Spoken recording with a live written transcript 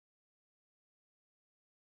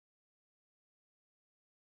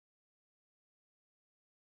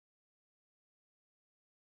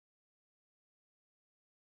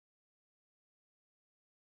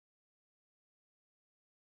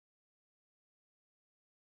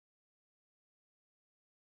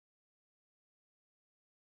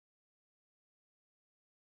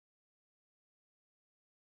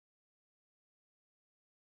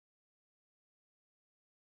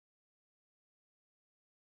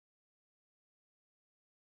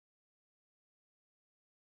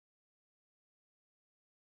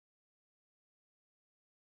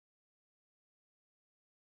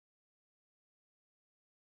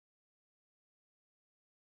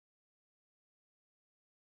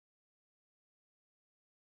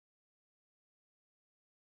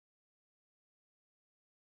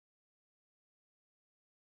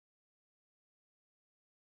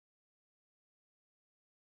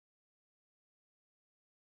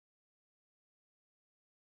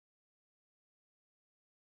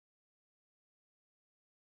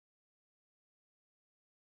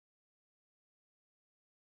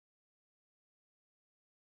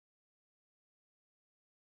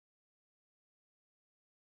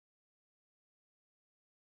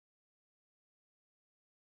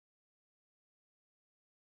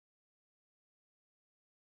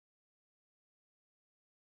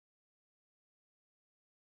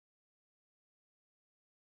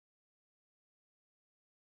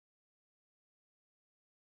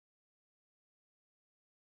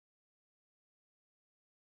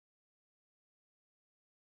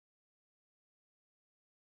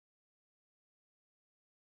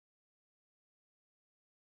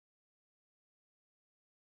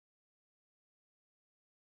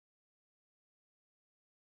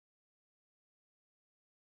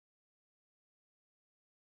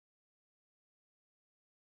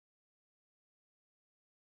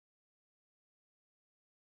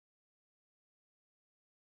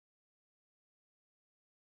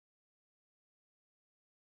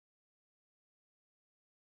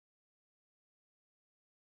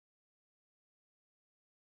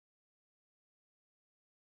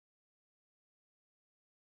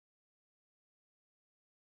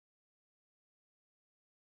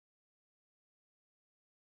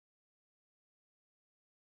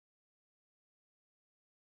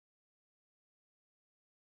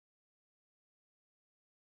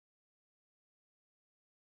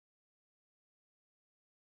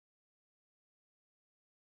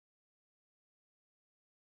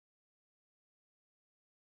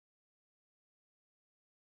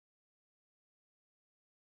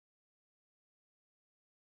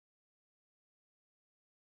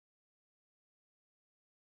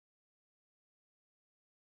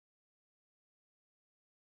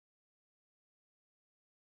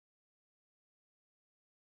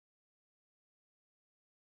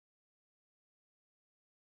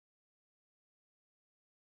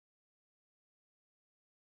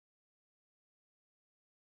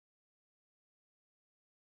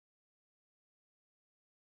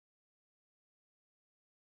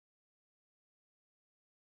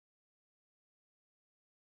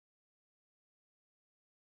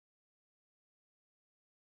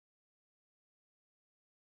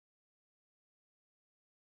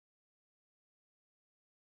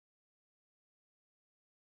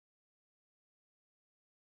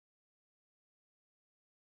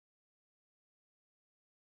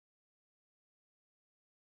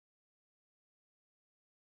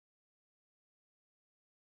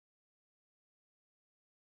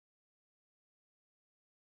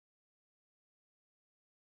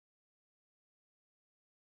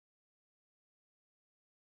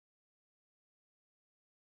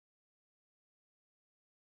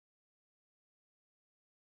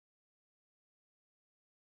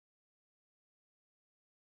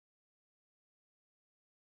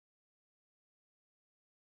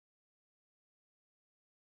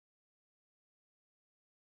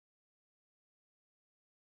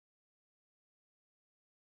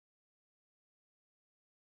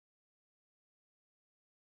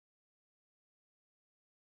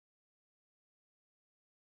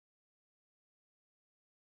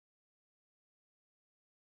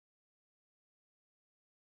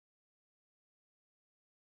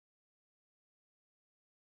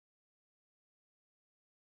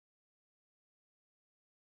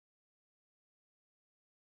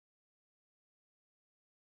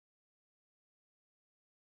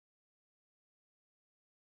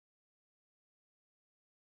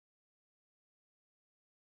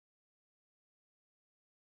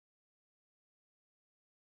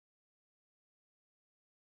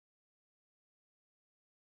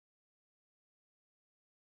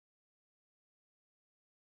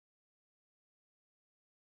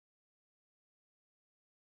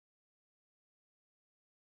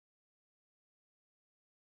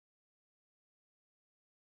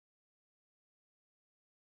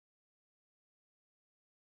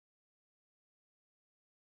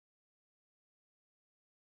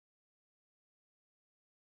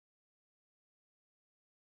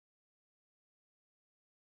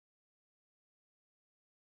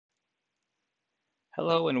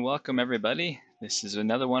Hello and welcome everybody. This is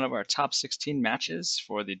another one of our top 16 matches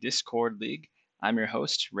for the Discord League. I'm your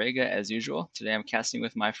host, Rega, as usual. Today I'm casting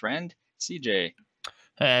with my friend, CJ.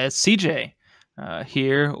 CJ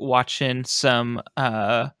here watching some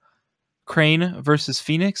Crane versus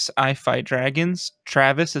Phoenix. I fight dragons.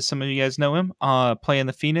 Travis, as some of you guys know him, playing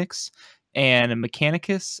the Phoenix. And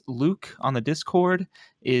Mechanicus, Luke on the Discord,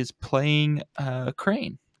 is playing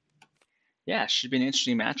Crane. Yeah, should be an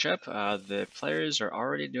interesting matchup. The players are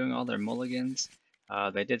already doing all their mulligans.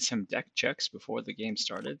 They did some deck checks before the game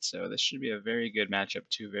started, so this should be a very good matchup.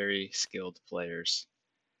 Two very skilled players.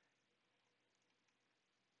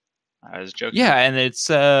 I was joking. Yeah, and it's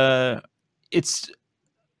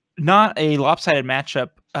not a lopsided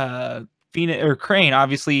matchup. Phoenix or Crane,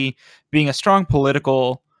 obviously being a strong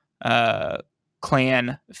political uh,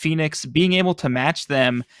 clan, Phoenix being able to match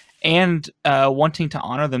them and wanting to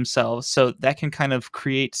honor themselves, so that can kind of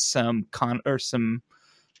create some complications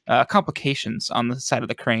on the side of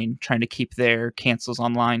the Crane, trying to keep their cancels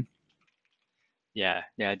online. Yeah,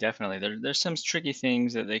 definitely. There's some tricky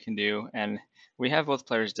things that they can do, and we have both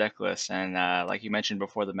players deckless, and like you mentioned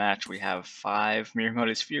before the match, we have five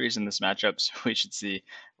Miyamoto's Furies in this matchup, so we should see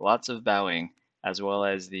lots of bowing, as well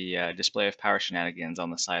as the display of power shenanigans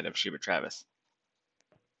on the side of Shiba Travis.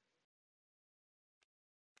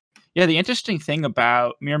 Yeah, the interesting thing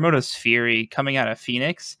about Miyamoto's Fury coming out of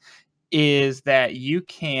Phoenix is that you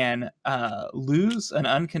can lose an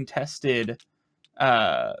uncontested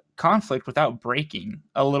conflict without breaking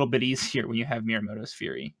a little bit easier when you have Miyamoto's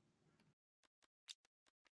Fury.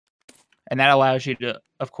 And that allows you to,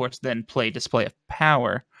 of course, then play Display of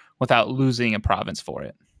Power without losing a province for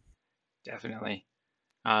it. Definitely.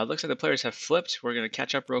 Looks like the players have flipped. We're going to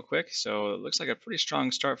catch up real quick. So it looks like a pretty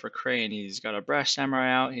strong start for Crane. He's got a Brash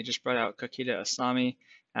Samurai out. He just brought out Kokita Asami.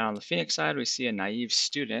 And on the Phoenix side, we see a naive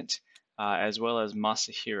student, as well as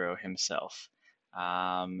Masahiro himself.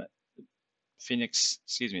 Um, Phoenix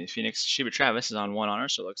Shiba Travis is on one honor,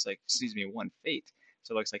 so it looks like, one fate.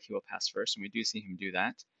 So it looks like he will pass first, and we do see him do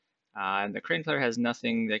that. And the Crane player has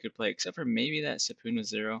nothing they could play except for maybe that Sapuna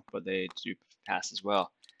Zero, but they do pass as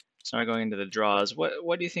well. So now going into the draws.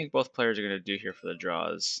 What do you think both players are going to do here for the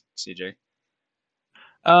draws, CJ?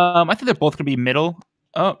 I think they're both going to be middle.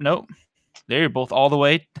 Oh, no. They're both all the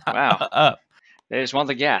way Wow, up. they just want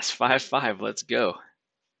the gas. 5-5. Let's go.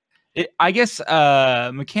 I guess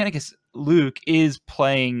Mechanicus Luke is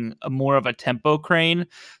playing more of a tempo Crane,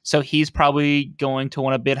 so he's probably going to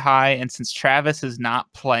want a bid high. And since Travis is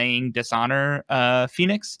not playing Dishonor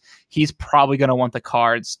Phoenix, he's probably going to want the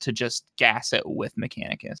cards to just gas it with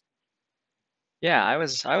Mechanicus. Yeah, I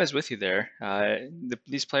was with you there.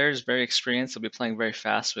 These players very experienced. They'll be playing very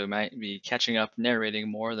fast. So we might be catching up, narrating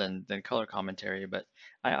more than color commentary. But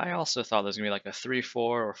I also thought there's gonna be like a 3-4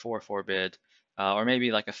 or 4-4 bid, or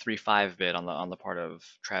maybe like a 3-5 bid on the part of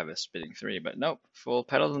Travis bidding three. But nope, full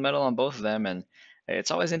pedal to the metal on both of them. And it's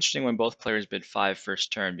always interesting when both players bid five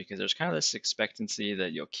first turn because there's kind of this expectancy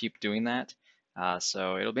that you'll keep doing that.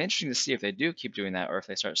 So it'll be interesting to see if they do keep doing that or if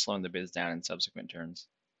they start slowing the bids down in subsequent turns.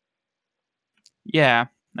 Yeah,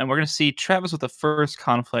 and we're going to see Travis with the first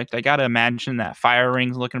conflict. I got to imagine that Fire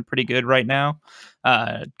Ring's looking pretty good right now.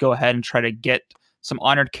 Go ahead and try to get some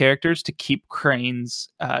honored characters to keep Crane's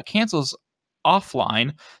cancels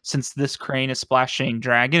offline, since this Crane is splashing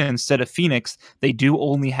Dragon instead of Phoenix. They do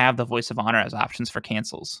only have the Voice of Honor as options for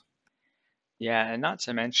cancels. Yeah, and not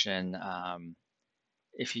to mention,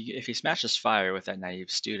 if he smashes fire with that naive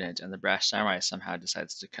student and the brash samurai somehow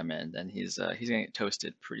decides to come in, then he's gonna get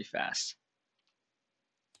toasted pretty fast.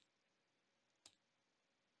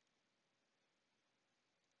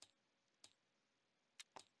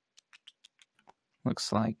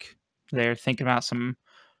 Looks like they're thinking about some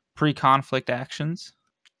pre-conflict actions.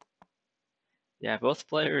 Yeah, both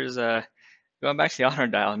players going back to the honor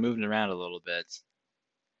dial and moving around a little bit.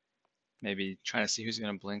 Maybe trying to see who's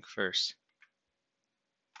gonna blink first.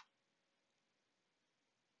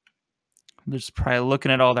 They're just probably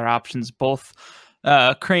looking at all their options. Both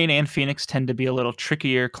Crane and Phoenix tend to be a little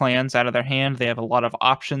trickier clans out of their hand. They have a lot of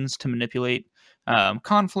options to manipulate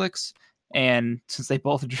conflicts, and since they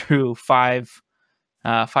both drew five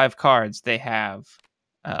cards, they have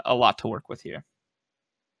a lot to work with here.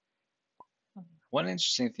 One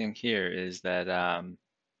interesting thing here is that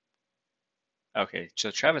okay, so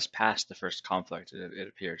Travis passed the first conflict, it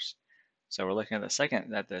appears. So we're looking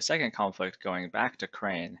at the second conflict going back to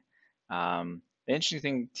Crane. The interesting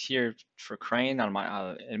thing here for Crane,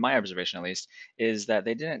 in my observation at least, is that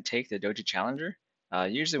they didn't take the Doji Challenger.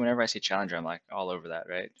 Usually, whenever I see Challenger, I'm like all over that,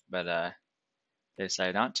 right? But they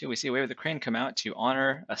decided not to. We see Wave of the Crane come out to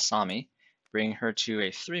honor Asami, bring her to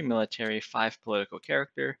a 3 military, 5 political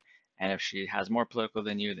character, and if she has more political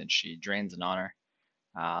than you, then she drains an honor.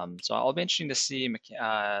 So I'll be interesting to see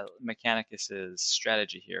Mechanicus's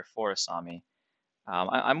strategy here for Asami.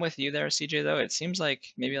 I'm with you there, CJ, though. It seems like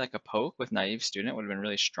maybe like a poke with Naive Student would have been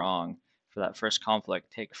really strong for that first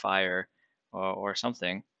conflict, take fire or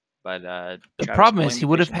something. But The Travis problem is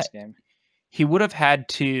pulling the patience game. he would have had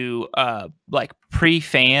to like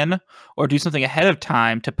pre-fan or do something ahead of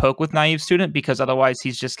time to poke with Naive Student, because otherwise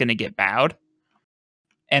he's just going to get bowed.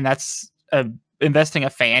 And that's investing a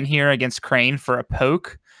fan here against Crane for a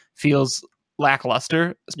poke feels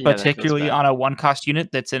lackluster, Yeah, that feels particularly bad. on a one cost unit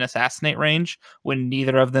that's in assassinate range when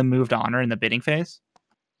neither of them moved honor in the bidding phase.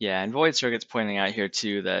 Yeah, and Void Circuit's pointing out here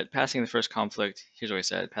too that passing the first conflict, here's what he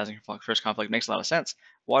said, passing the first conflict makes a lot of sense.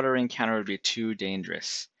 Water Ring counter would be too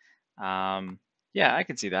dangerous. Um, yeah, I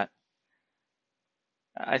can see that.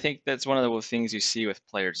 I think that's one of the things you see with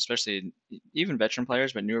players, especially even veteran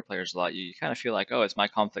players, but newer players a lot. You kind of feel like, oh, it's my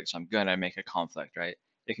conflict, so I'm gonna make a conflict, right?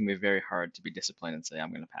 It can be very hard to be disciplined and say,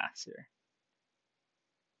 I'm gonna pass here.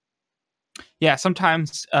 Yeah,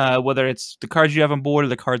 sometimes whether it's the cards you have on board or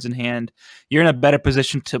the cards in hand, you're in a better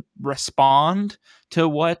position to respond to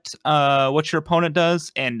what your opponent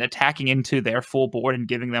does, and attacking into their full board and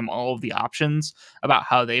giving them all of the options about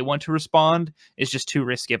how they want to respond is just too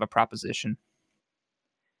risky of a proposition.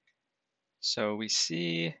 So we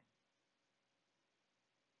see,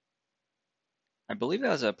 I believe that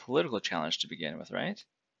was a political challenge to begin with, right?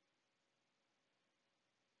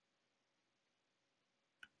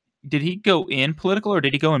 Did he go in political or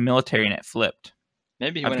did he go in military and it flipped?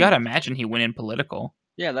 Maybe he I've went got to in. imagine he went in political.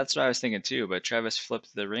 Yeah, that's what I was thinking too. But Travis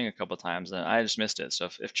flipped the ring a couple times, and I just missed it. So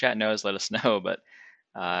if chat knows, let us know. But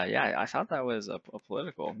yeah, I thought that was a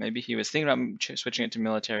political. Maybe he was thinking about switching it to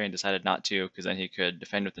military and decided not to, because then he could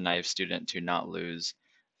defend with the Naive Student to not lose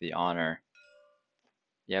the honor.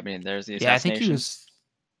 Yeah, I mean, there's the Yeah, I think he assassination. was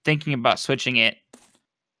thinking about switching it,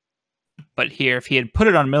 but here, if he had put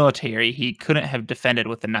it on military, he couldn't have defended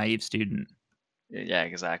with the Naive Student. Yeah,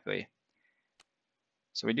 exactly.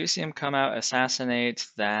 So we do see him come out, assassinate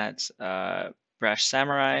that brash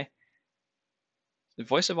samurai. The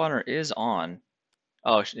voice of honor is on.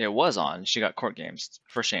 Oh, it was on. She got court games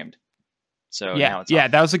for shamed. So Yeah, now it's yeah,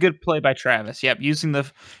 that off. was a good play by Travis. Yep, using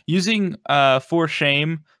for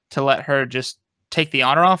shame to let her just take the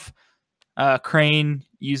honor off. Crane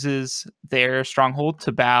uses their stronghold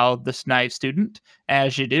to bow this Naive Student,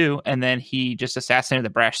 as you do, and then he just assassinated the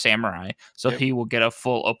brash samurai, so Yep. he will get a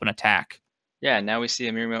full open attack. Yeah, now we see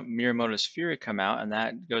a Miyamoto's Fury come out, and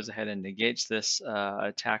that goes ahead and negates this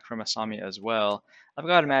attack from Asami as well. I've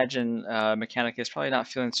got to imagine Mechanicus is probably not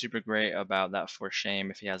feeling super great about that for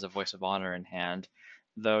shame if he has a Voice of Honor in hand.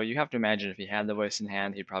 Though you have to imagine if he had the voice in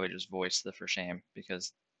hand, he'd probably just voice the for shame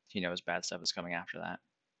because he knows bad stuff is coming after that.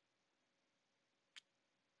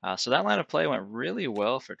 So that line of play went really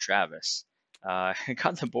well for Travis.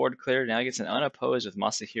 Got the board cleared, now he gets an unopposed with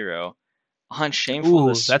Masahiro on Shameful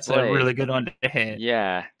Ooh, that's a Display. really good one to hit.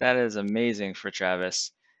 Yeah, that is amazing for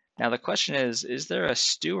Travis. Now the question is there a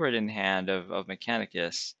steward in hand of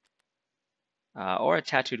Mechanicus, or a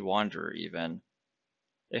tattooed wanderer even?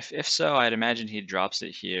 If so, I'd imagine he drops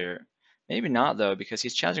it here. Maybe not though, because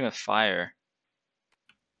he's challenging with fire.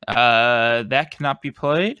 That cannot be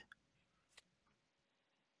played.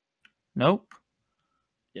 Nope.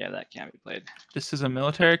 Yeah, that can't be played. This is a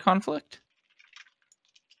military conflict.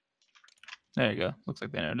 There you go. Looks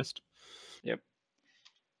like they noticed. Yep.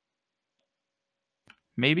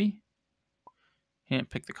 Maybe he didn't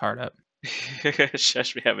pick the card up.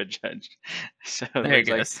 Shush, we have a judge. So it There he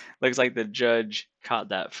goes. looks like the judge caught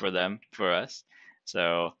that for us.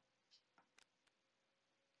 So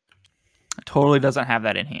Totally doesn't have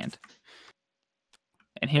that in hand.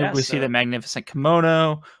 And here yeah, we see the so magnificent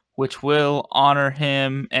kimono, which will honor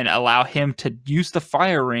him and allow him to use the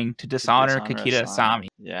fire ring to to dishonor dishonor Kakita Asami. Asami,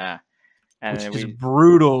 Yeah. And which then is we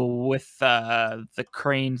brutal with the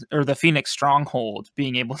crane or the Phoenix Stronghold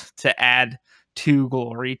being able to add 2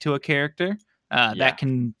 glory to a character. yeah. That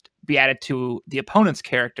can be added to the opponent's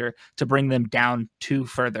character to bring them down 2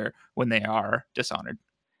 further when they are dishonored.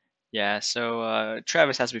 Yeah, so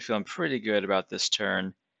Travis has to be feeling pretty good about this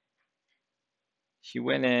turn. He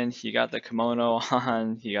went in, he got the kimono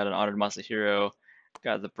on, he got an honored Masahiro,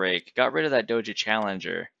 got the break, got rid of that Doji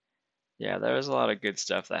Challenger. Yeah, there was a lot of good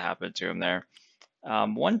stuff that happened to him there.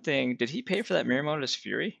 One thing, did he pay for that Miyamoto's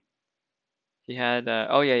Fury? He had,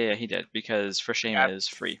 oh yeah, he did, because for shame Yeah. is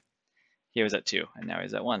free. He was at 2, and now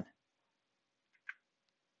he's at 1.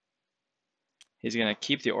 He's going to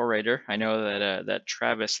keep the Orator. I know that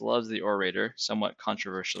Travis loves the Orator, somewhat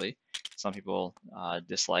controversially. Some people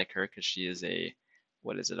dislike her because she is a,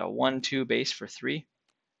 what is it, a 1/2 base for 3,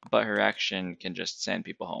 but her action can just send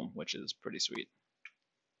people home, which is pretty sweet.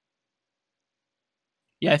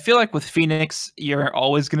 Yeah, I feel like with Phoenix, you're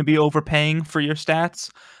always going to be overpaying for your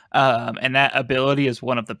stats, and that ability is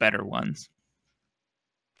one of the better ones.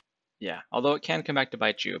 Yeah, although it can come back to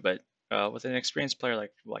bite you, but with an experienced player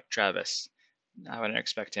like Travis, I wouldn't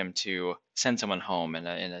expect him to send someone home in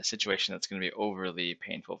a situation that's going to be overly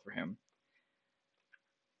painful for him.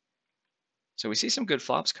 So we see some good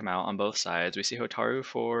flops come out on both sides. We see Hotaru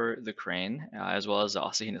for the Crane, as well as the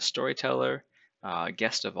Asahina Storyteller,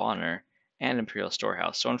 Guest of Honor, and Imperial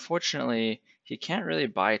Storehouse. So unfortunately, he can't really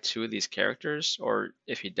buy 2 of these characters, or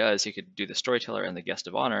if he does, he could do the Storyteller and the Guest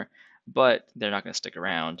of Honor, but they're not going to stick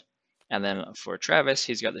around. And then for Travis,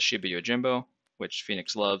 he's got the Shiba Yojimbo, which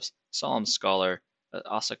Phoenix loves, Solemn Scholar,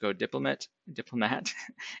 Asako Diplomat,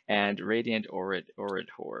 and Radiant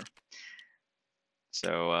Oridhor.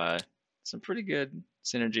 So some pretty good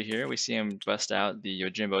synergy here. We see him bust out the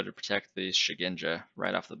Yojimbo to protect the Shigenja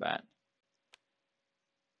right off the bat.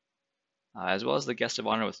 As well as the Guest of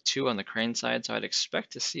Honor with 2 on the Crane side, so I'd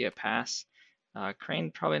expect to see a pass. Crane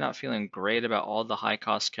probably not feeling great about all the high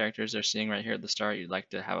cost characters they're seeing right here at the start. You'd like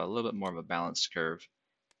to have a little bit more of a balanced curve.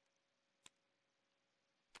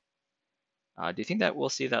 Do you think that we'll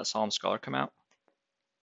see that Solemn Scholar come out?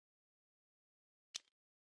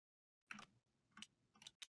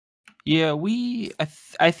 Yeah,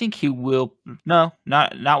 I think he will. No,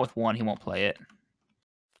 not with 1. He won't play it.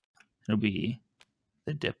 It'll be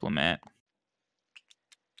the Diplomat.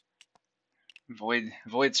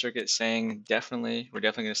 Void Circuit saying we're definitely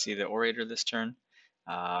going to see the Orator this turn.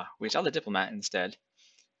 We saw the Diplomat instead.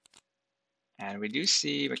 And we do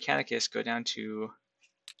see Mechanicus go down to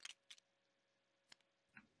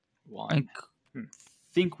 1. I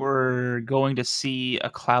think we're going to see a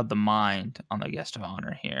Cloud the Mind on the Guest of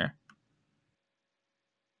Honor here.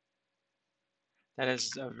 That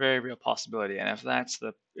is a very real possibility, and if that's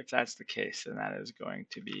the case, then that is going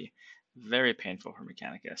to be very painful for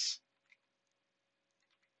Mechanicus.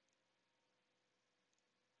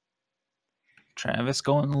 Travis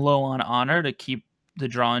going low on honor to keep the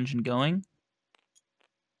draw engine going.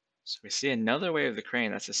 So we see another wave of the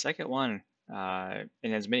Crane. That's the second one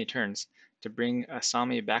in as many turns to bring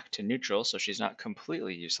Asami back to neutral, so she's not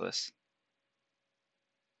completely useless.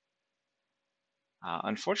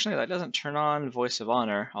 Unfortunately, that doesn't turn on Voice of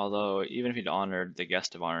Honor, although even if he'd honored the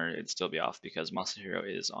Guest of Honor, it'd still be off because Masahiro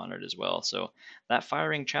is honored as well. So that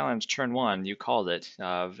firing challenge, turn 1, you called it.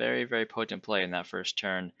 Very, very potent play in that first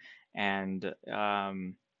turn. And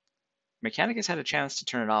Mechanicus had a chance to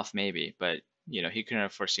turn it off maybe, but he couldn't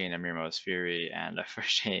have foreseen Amirmo's Fury and a first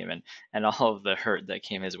shame and all of the hurt that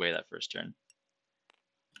came his way that first turn.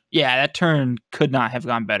 Yeah, that turn could not have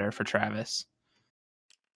gone better for Travis.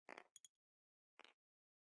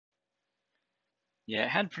 Yeah, it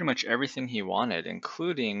had pretty much everything he wanted,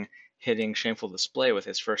 including hitting Shameful Display with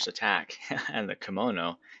his first attack and the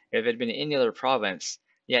kimono. If it had been any other province,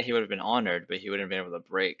 yeah, he would have been honored, but he wouldn't have been able to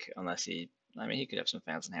break unless he could have some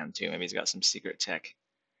fans in hand too. Maybe he's got some secret tech.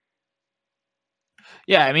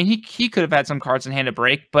 Yeah, I mean, he could have had some cards in hand to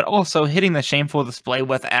break, but also hitting the Shameful Display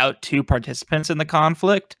without 2 participants in the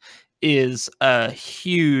conflict is a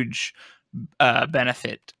huge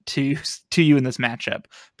benefit to you in this matchup,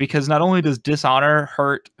 because not only does Dishonor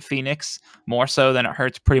hurt Phoenix more so than it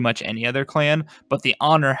hurts pretty much any other clan, but the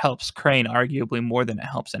Honor helps Crane arguably more than it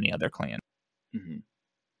helps any other clan. Mm-hmm.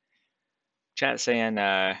 Chat saying,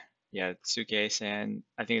 yeah, Tsuke saying,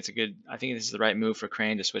 I think this is the right move for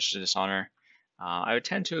Crane to switch to Dishonor. I would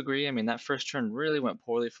tend to agree. I mean, that first turn really went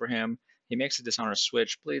poorly for him. He makes a Dishonor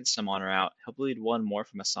switch, bleeds some honor out. He'll bleed 1 more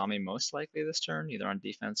from Asami most likely this turn, either on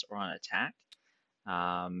defense or on attack.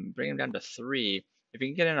 Bring him down to 3. If you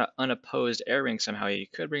can get an unopposed air ring somehow, you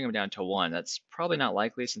could bring him down to 1. That's probably not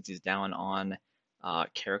likely since he's down on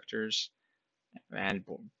characters and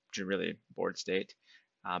really board state.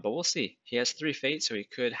 But we'll see. He has 3 fates, so he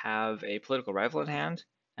could have a political rival in hand,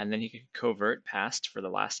 and then he could covert past for the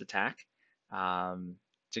last attack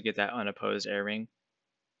to get that unopposed air ring.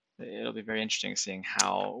 It'll be very interesting seeing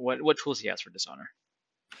what tools he has for Dishonor.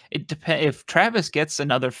 It depends. If Travis gets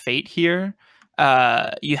another fate here,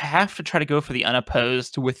 you have to try to go for the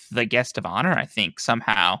unopposed with the Guest of Honor, I think,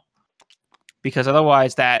 somehow, because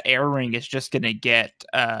otherwise that air ring is just going to get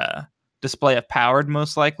Display of Powered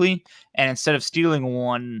most likely, and instead of stealing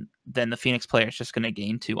 1, then the Phoenix player is just going to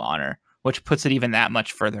gain 2 honor, which puts it even that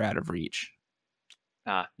much further out of reach.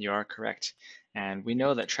 Ah, you are correct. And we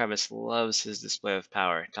know that Travis loves his display of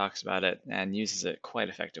power, talks about it, and uses it quite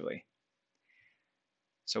effectively.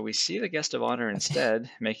 So we see the guest of honor I think, instead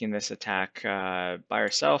making this attack by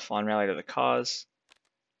herself on Rally to the Cause.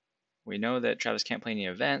 We know that Travis can't play any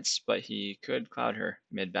events, but he could cloud her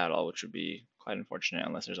mid-battle, which would be quite unfortunate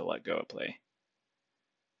unless there's a let go at play.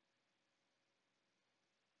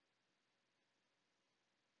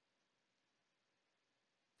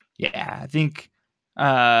 yeah, I think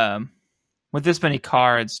um, with this many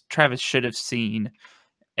cards, Travis should have seen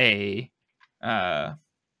a uh,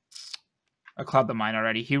 a Cloud the Mind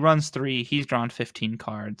already. He runs 3. He's drawn 15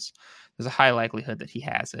 cards. There's a high likelihood that he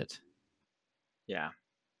has it. Yeah.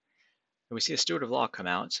 And we see a Steward of Law come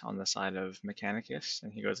out on the side of Mechanicus,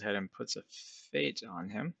 and he goes ahead and puts a Fate on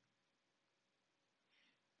him.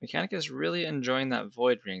 Mechanicus really enjoying that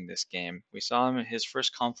Void Ring this game. We saw him, his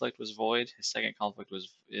first conflict was Void, his second conflict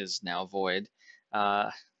is now Void. Uh,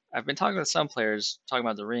 I've been talking with some players talking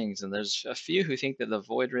about the rings, and there's a few who think that the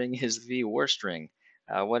Void Ring is the worst ring.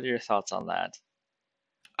 What are your thoughts on that?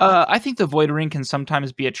 I think the Void Ring can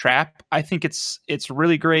sometimes be a trap. I think it's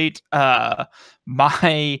really great.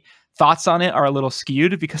 My thoughts on it are a little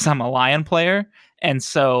skewed because I'm a Lion player, and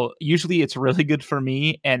so usually it's really good for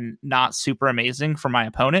me and not super amazing for my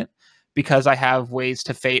opponent because I have ways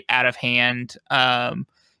to fate out of hand,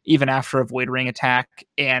 even after a Void Ring attack,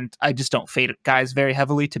 and I just don't fate guys very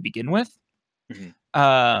heavily to begin with. Mhm.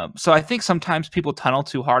 So I think sometimes people tunnel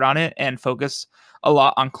too hard on it and focus a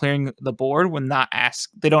lot on clearing the board when not ask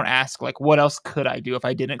they don't ask like what else could I do if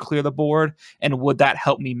I didn't clear the board and would that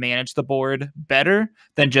help me manage the board better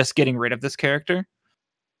than just getting rid of this character?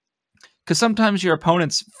 Because sometimes your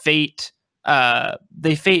opponents fate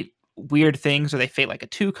they fate weird things or they fate like a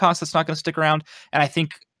 2 cost that's not going to stick around, and I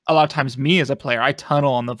think a lot of times me as a player I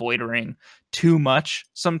tunnel on the Void Ring too much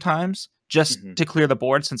sometimes just Mhm. to clear the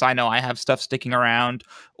board since I know I have stuff sticking around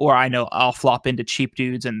or I know I'll flop into cheap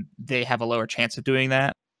dudes and they have a lower chance of doing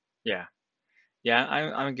that. Yeah, yeah,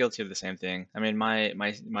 I'm guilty of the same thing. I mean, my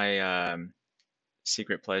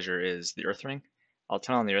secret pleasure is the Earth Ring. I'll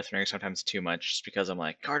turn on the Earth Ring sometimes too much just because I'm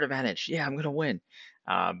like, card advantage, yeah, I'm gonna win.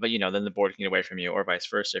 But then the board can get away from you, or vice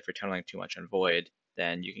versa. If you're tunneling too much on Void,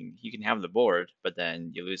 then you can have the board, but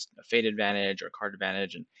then you lose a fate advantage or card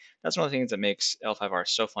advantage, and that's one of the things that makes L5R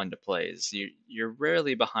so fun to play. Is you're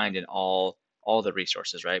rarely behind in all the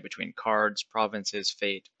resources, right? Between cards, provinces,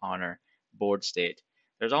 fate, honor, board state.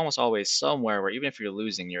 There's almost always somewhere where even if you're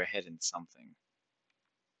losing, you're ahead in something.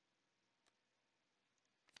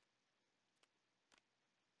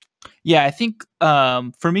 Yeah, I think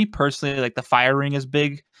for me personally, like the Fire Ring is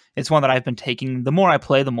big. It's one that I've been taking. The more I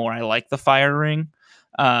play, the more I like the Fire Ring.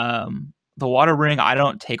 The Water Ring, I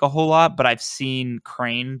don't take a whole lot, but I've seen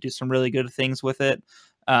Crane do some really good things with it.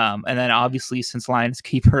 And then obviously, since Lion's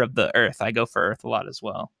Keeper of the Earth, I go for Earth a lot as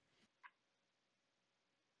well.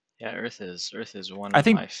 Yeah, Earth is one I of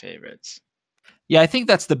think my favorites. Yeah, I think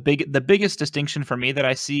that's the biggest distinction for me that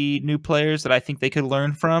I see new players that I think they could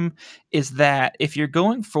learn from is that if you're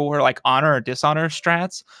going for like honor or dishonor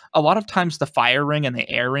strats, a lot of times the fire ring and the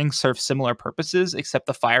air ring serve similar purposes, except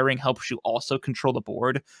the fire ring helps you also control the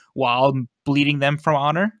board while bleeding them from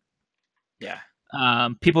honor. Yeah,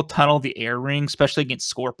 People tunnel the air ring, especially against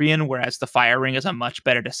Scorpion, whereas the fire ring is a much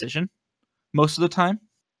better decision most of the time.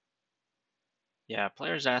 yeah.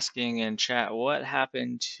 Players asking in chat, what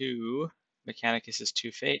happened to Mechanicus's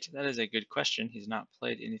two fate? That is a good question. He's not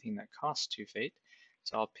played anything that costs two fate,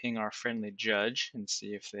 so I'll ping our friendly judge and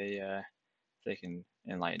see if they can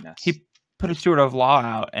enlighten us. He put a Steward of Law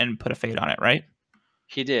out and put a fade on it, right?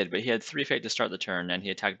 He did, but he had three fate to start the turn, and he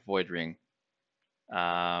attacked Void Ring,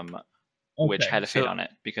 um, which Okay, had a fate so on it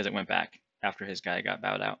because it went back after his guy got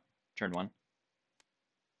bowed out, turn one.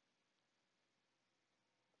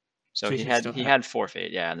 So so he he should had still he have. had four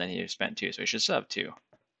fate, yeah, and then he spent two, so he should still have two.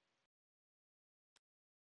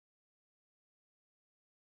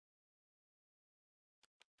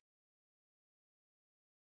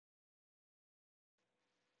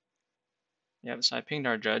 Yep. So I pinged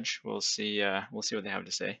our judge. We'll see. We'll see what they have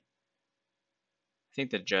to say. I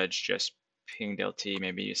think the judge just pinged LT.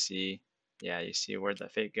 Maybe you see, yeah, you see where the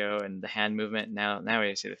fate go and the hand movement. Now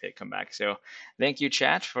we see the fate come back. So thank you,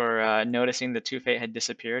 chat, for noticing the two fate had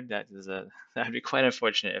disappeared. That would be quite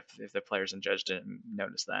unfortunate if the players and judge didn't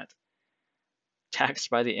notice that. Taxed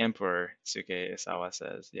by the emperor, Tsuke Isawa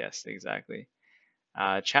says. Yes, exactly.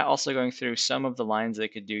 Chat also going through some of the lines they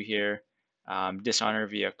could do here. Dishonor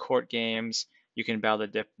via court games. You can bow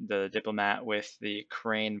the diplomat with the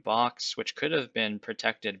crane box, which could have been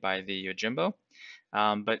protected by the Yojimbo.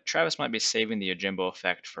 But Travis might be saving the Yojimbo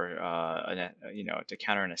effect for to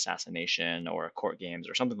counter an assassination or a court games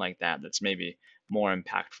or something like that. That's maybe more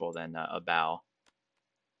impactful than a bow.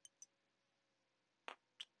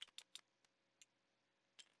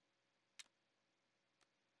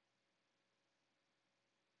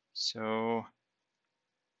 So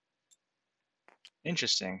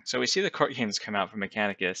interesting. So we see the court games come out from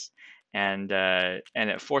Mechanicus, and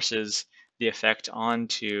it forces the effect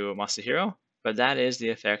onto Masahiro, but that is the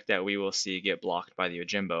effect that we will see get blocked by the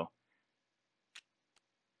Yojimbo.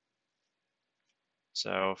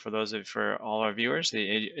 So for all our viewers,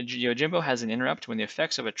 the Yojimbo has an interrupt when the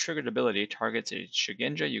effects of a triggered ability targets a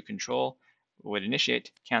Shugenja you control would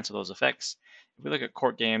initiate, cancel those effects. If we look at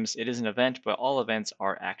court games, it is an event, but all events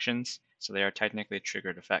are actions, so they are technically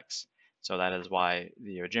triggered effects. So that is why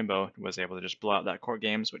the Yojimbo was able to just blow out that court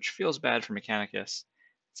games, which feels bad for Mechanicus.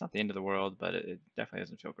 It's not the end of the world, but it definitely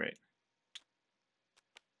doesn't feel great.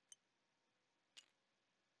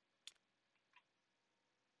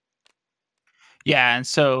 Yeah, and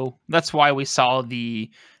so that's why we saw the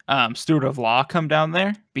Steward of Law come down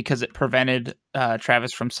there, because it prevented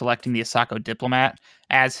Travis from selecting the Asako Diplomat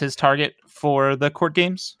as his target for the court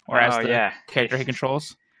games, or as Oh the yeah, hey, character he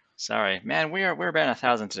controls. sorry, man. We're about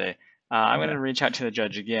 1,000 today. I'm going Yeah. to reach out to the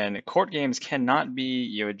judge again. Court games cannot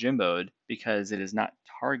be Yojimbo'd because it is not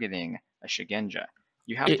targeting a Shigenja.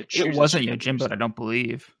 You have to It choose a wasn't Shigenja Yojimbo, I yourself. don't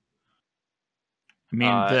believe. I mean,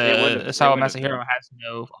 It would the have it Asawa would have Masahiro been. has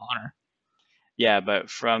no honor. Yeah, but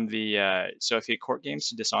from the so if he had court games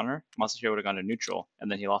to dishonor, Masahiro would have gone to neutral,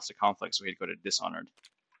 and then he lost the conflict, so he'd go to dishonored.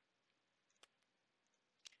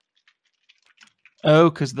 Oh,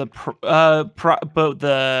 because but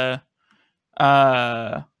the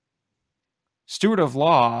uh, Steward of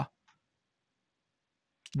Law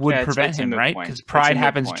would Yeah, prevent it's a him, moot right? Because point. It's a Pride moot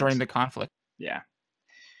happens point. during the conflict. Yeah.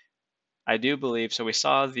 I do believe so. We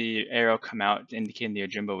saw the arrow come out indicating the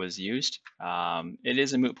Ojimbo was used. It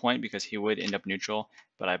is a moot point because he would end up neutral,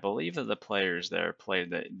 but I believe that the players there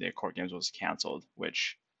played that the court games was canceled,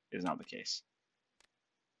 which is not the case.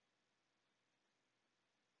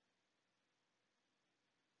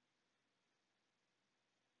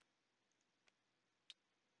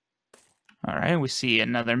 All right, we see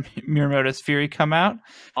another Muramoto's Fury come out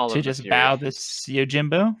All to of the just fury. bow this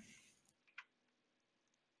Yojimbo.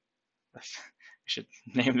 We should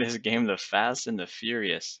name this game the Fast and the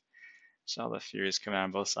Furious. Saw the Furies coming out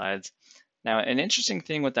on both sides. Now, an interesting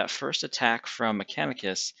thing with that first attack from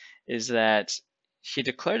Mechanicus is that he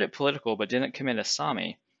declared it political but didn't commit a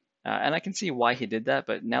Sami. And I can see why he did that,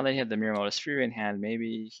 but now that he had the Miramoto's Fury in hand,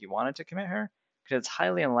 maybe he wanted to commit her? Because it's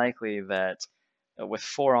highly unlikely that with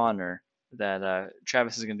 4 honor, that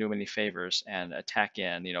Travis is going to do him any favors and attack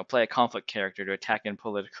in, play a conflict character to attack in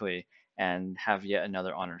politically and have yet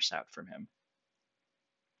another honor sapped from him.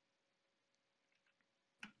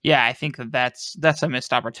 Yeah, I think that's a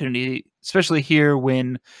missed opportunity, especially here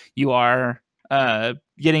when you are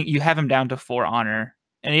you have him down to 4 honor.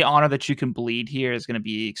 Any honor that you can bleed here is going to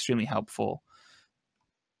be extremely helpful.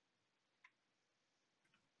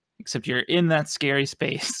 Except you're in that scary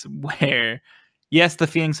space where, yes, the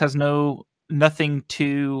Phoenix has nothing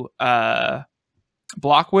to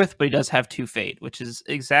block with, but he does have 2 fate, which is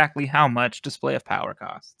exactly how much display of power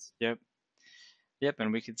costs. Yep. Yep,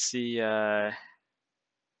 and we could see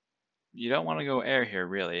you don't want to go air here,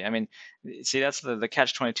 really. I mean, see, that's the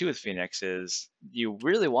catch 22 with Phoenix is you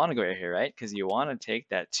really want to go air here, right? Because you want to take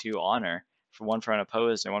that 2 honor for one for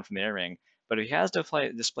unopposed and one from the air ring. But if he has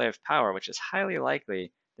display of power, which is highly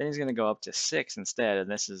likely, then he's going to go up to 6 instead,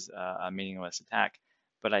 and this is a meaningless attack.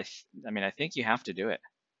 But I mean, I think you have to do it.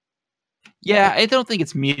 Yeah, I don't think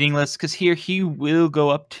it's meaningless because here he'll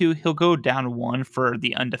go down 1 for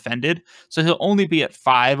the undefended. So he'll only be at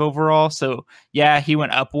 5 overall. So yeah, he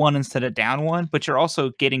went up 1 instead of down 1, but you're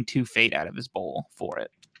also getting 2 fate out of his bowl for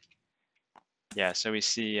it. Yeah, so we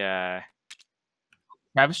see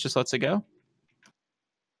Travis just lets it go.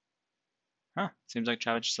 seems like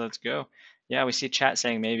Travis just lets go. Yeah, we see chat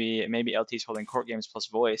saying maybe LT's holding court games plus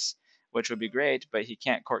voice, which would be great, but he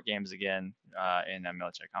can't court games again in a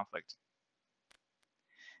military conflict.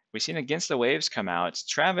 We've seen Against the Waves come out.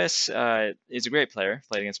 Travis is a great player,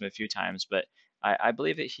 played against him a few times, but I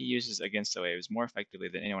believe that he uses Against the Waves more effectively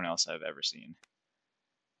than anyone else I've ever seen.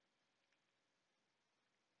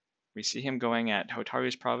 We see him going at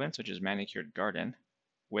Hotaru's province, which is Manicured Garden,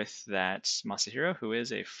 with that Masahiro, who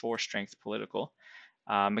is a 4 strength political.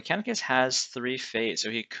 Mechanicus has 3 fate, so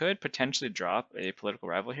he could potentially drop a political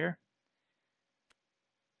rival here.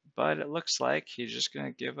 But it looks like he's just going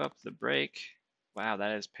to give up the break. Wow,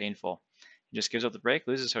 that is painful. He just gives up the break,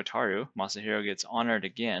 loses Hotaru. Masahiro gets honored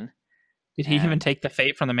again. Did he even And take the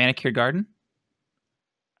fate from the manicured garden?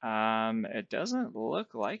 it doesn't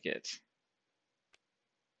look like it.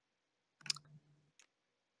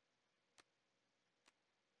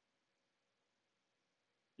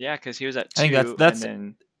 Yeah, because he was at I think that's 2, and that's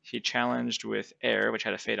then he challenged with air, which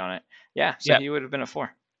had a fate on it. Yeah, so yeah. he would have been at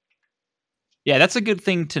 4. Yeah, that's a good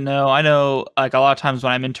thing to know. I know, like a lot of times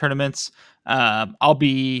when I'm in tournaments, I'll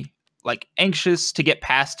be like anxious to get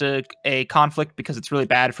past a conflict because it's really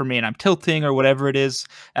bad for me and I'm tilting or whatever it is,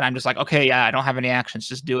 and I'm just like, okay, yeah, I don't have any actions,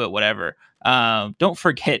 just do it, whatever. Don't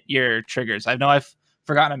forget your triggers. I know I've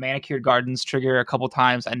forgotten a manicured gardens trigger a couple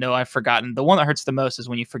times. I know I've forgotten the one that hurts the most is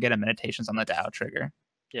when you forget a meditations on the Tao trigger.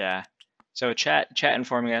 Yeah. So chat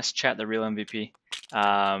informing us, chat the real MVP.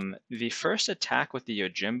 The first attack with the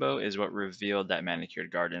Yojimbo is what revealed that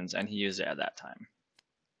manicured gardens, and he used it at that time.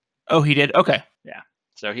 Oh, he did. Okay, Yeah.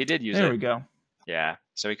 So he did use there it. we go. Yeah.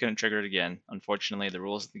 So he couldn't trigger it again. Unfortunately, the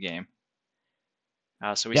rules of the game.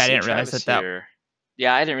 So we Yeah, I see didn't realize Travis that. here.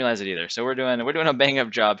 Yeah, I didn't realize it either. So we're doing a bang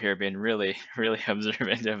up job here, being really really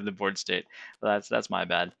observant of the board state. But that's my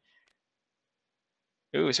bad.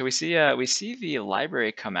 Ooh, so we see the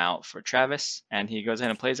library come out for Travis, and he goes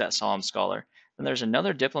ahead and plays that Solemn Scholar. Then there's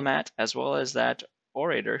another diplomat as well as that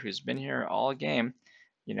orator who's been here all game.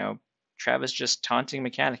 You know, Travis just taunting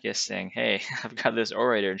Mechanicus, saying, "Hey, I've got this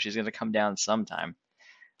orator, and she's gonna come down sometime."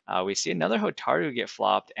 We see another Hotaru get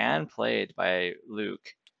flopped and played by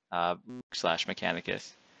Luke slash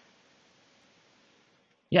Mechanicus.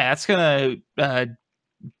 Yeah, that's gonna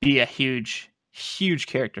be a huge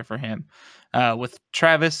character for him. With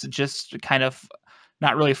Travis just kind of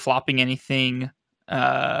not really flopping anything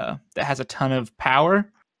that has a ton of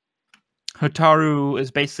power, Hotaru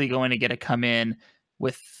is basically going to get a come in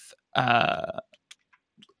with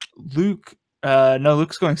Luke. No,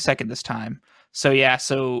 Luke's going second this time. So yeah,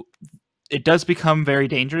 so it does become very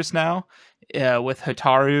dangerous now with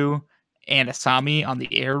Hotaru and Asami on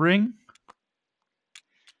the air ring.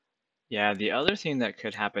 Yeah, the other thing that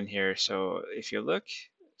could happen here, so if you look,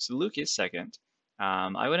 so Luke is second.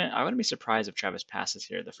 I wouldn't be surprised if Travis passes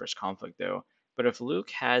here, the first conflict though. But if Luke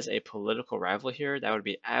has a political rival here, that would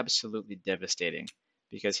be absolutely devastating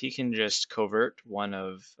because he can just covert one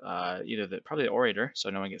of either probably the orator, so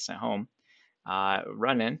no one gets sent home,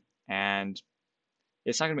 run in, and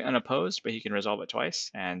it's not going to be unopposed, but he can resolve it twice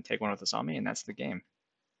and take one with Asami, and that's the game.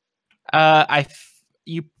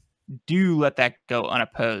 You do let that go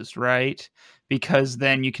unopposed, right? Because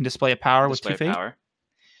then you can display a power with Display two of fate. power.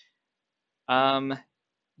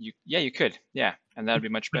 You could, yeah, and that would be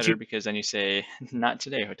much But better you, because then you say, "Not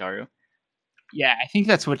today, Hotaru." yeah, I think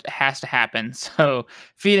that's what has to happen. So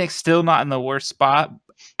Phoenix still not in the worst spot.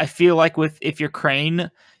 I feel like with if you're Crane,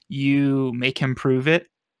 you make him prove it,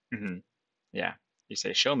 Hmm. Yeah, you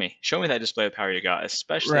say, show me that display of power you got,"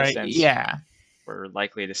 especially right? since Yeah, we're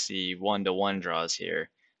likely to see 1-to-1 draws here,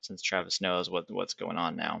 since Travis knows what's going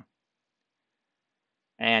on now,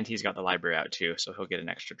 and he's got the library out too, so he'll get an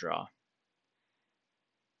extra draw.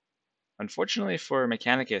 Unfortunately for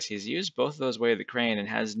Mechanicus, he's used both of those Way of the Crane and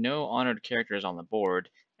has no honored characters on the board,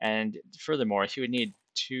 and furthermore, he would need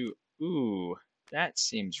two. Ooh, that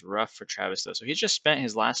seems rough for Travis though. So he's just spent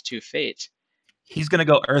his last 2 fate. he's gonna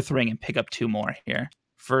go Earth Ring and pick up 2 more here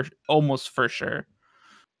for almost for sure.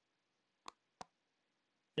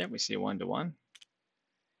 Yeah, we see 1-to-1.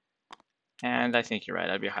 And I think you're right.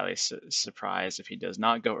 I'd be highly surprised if he does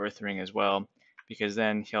not go Earth Ring as well, because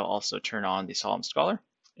then he'll also turn on the Solemn Scholar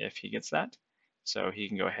if he gets that. So he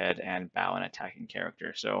can go ahead and bow an attacking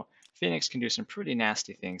character. So Phoenix can do some pretty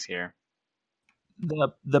nasty things here.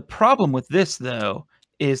 The problem with this though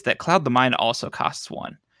is that Cloud the Mind also costs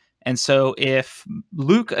 1. And so if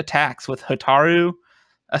Luke attacks with Hotaru,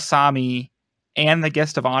 Asami, and the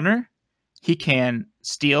Guest of Honor, he can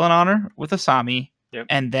steal an honor with Asami Yep,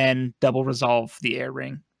 and then double resolve the air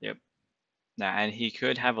ring. yep. Now, and he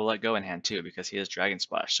could have a let go in hand too because he has Dragon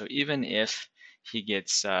Splash. So even if he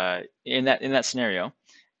gets in that scenario,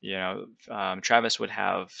 Travis would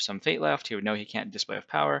have some fate left. He would know he can't display of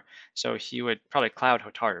power, so he would probably cloud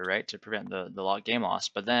Hotaru, right, to prevent the game loss.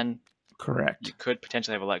 But then you Correct. could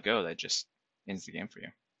potentially have a let go that just ends the game for you.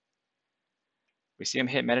 We see him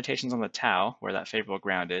hit Meditations on the Tau, where that favorable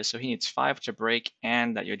ground is, so he needs 5 to break,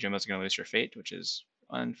 and that Yojima's going to lose her fate, which is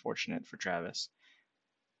unfortunate for Travis.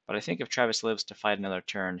 But I think if Travis lives to fight another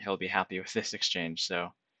turn, he'll be happy with this exchange,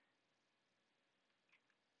 so.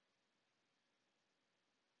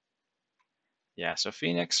 Yeah, so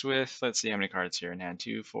Phoenix with, let's see how many cards here in hand.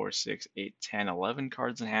 2, 4, 6, 8, 10, 11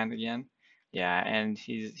 cards in hand again. Yeah, and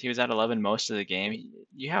he was at 11 most of the game.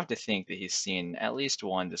 You have to think that he's seen at least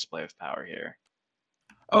one display of power here.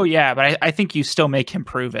 Oh yeah, but I think you still make him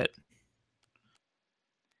prove it.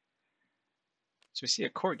 So we see a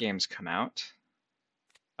court games come out.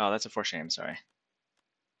 Oh, that's a for shame, sorry.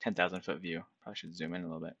 10,000 foot view. Probably should zoom in a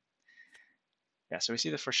little bit. Yeah, so we see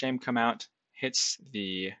the for shame come out, hits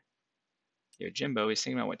the Yojimbo. He's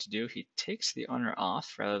thinking about what to do. He takes the honor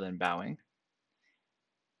off rather than bowing.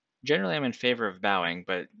 Generally, I'm in favor of bowing,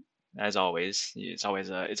 but as always, it's always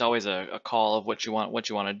a call of what you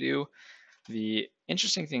want to do. The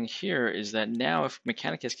interesting thing here is that now if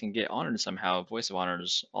Mechanicus can get honored somehow, Voice of Honor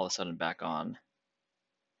is all of a sudden back on.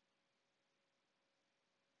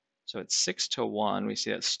 So it's 6-1. We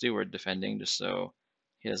see that Steward defending just so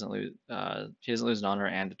he doesn't lose an honor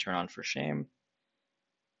and to turn on for shame.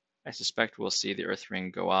 I suspect we'll see the Earth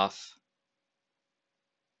Ring go off,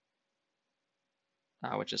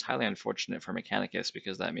 which is highly unfortunate for Mechanicus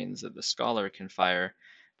because that means that the Scholar can fire.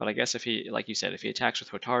 But I guess if he, like you said, if he attacks with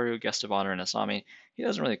Hotaru, Guest of Honor, and Asami, he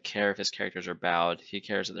doesn't really care if his characters are bowed. He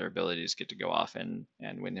cares that their abilities get to go off and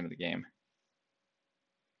win him the game.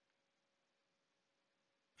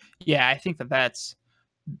 Yeah, I think that's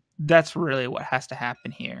really what has to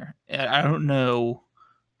happen here. I don't know.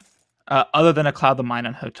 Other than a Cloud the Mind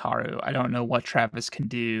on Hotaru, I don't know what Travis can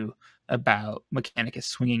do about Mechanicus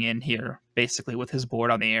swinging in here, basically with his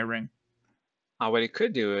board on the air ring. What he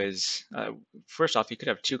could do is, first off, he could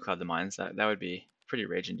have two Cloud the Minds. That would be pretty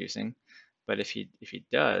rage-inducing. But if he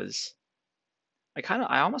does,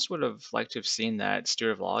 I almost would have liked to have seen that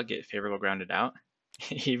Steward of Law get favorable grounded out,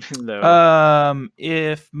 even though.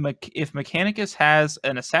 If Mechanicus has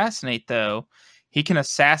an assassinate though, he can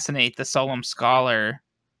assassinate the Solemn Scholar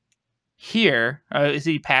here. Is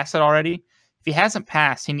he passed it already? If he hasn't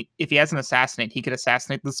passed, if he has an assassinate, he could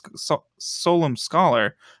assassinate the Solemn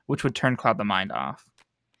Scholar, which would turn Cloud the Mind off.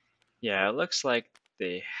 Yeah, it looks like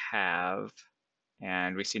they have,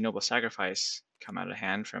 and we see Noble Sacrifice come out of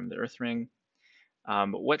hand from the Earth Ring.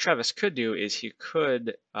 What Travis could do is he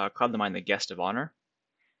could Cloud the Mind the Guest of Honor.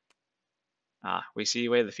 We see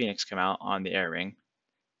Way of the Phoenix come out on the Air Ring.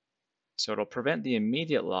 So it'll prevent the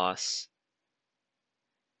immediate loss.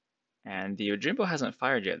 And the Yojimbo hasn't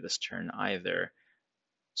fired yet this turn either.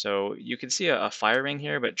 So you can see a fire ring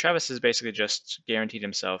here, but Travis has basically just guaranteed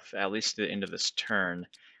himself at least to the end of this turn.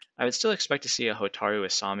 I would still expect to see a Hotaru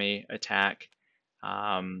Asami attack.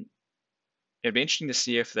 It'd be interesting to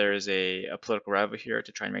see if there is a political rival here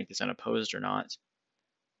to try and make this unopposed or not.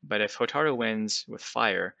 But if Hotaru wins with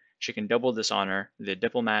fire, she can double dishonor the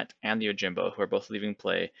Diplomat and the Yojimbo, who are both leaving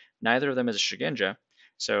play. Neither of them is a Shugenja,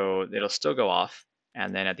 so it'll still go off.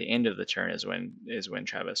 And then at the end of the turn is when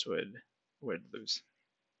Travis would lose.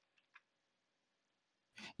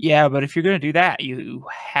 Yeah, but if you're going to do that, you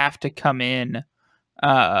have to come in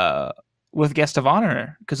with Guest of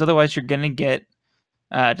Honor, because otherwise you're going to get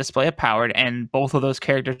Display of Powered, and both of those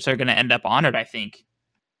characters are going to end up honored, I think.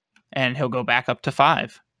 And he'll go back up to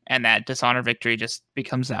 5, and that Dishonor victory just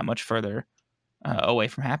becomes that much further away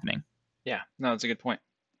from happening. Yeah, no, it's a good point.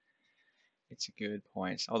 It's a good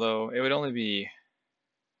point. Although it would only be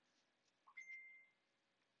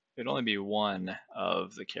one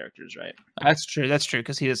of the characters, right? That's true. That's true,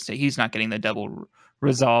 because he's not getting the double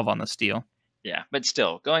resolve on the steal. Yeah, but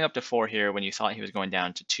still, going up to 4 here when you thought he was going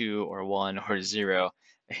down to 2 or 1 or 0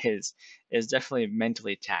 is definitely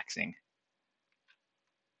mentally taxing.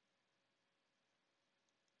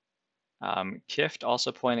 Kift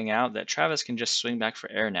also pointing out that Travis can just swing back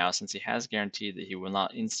for air now since he has guaranteed that he will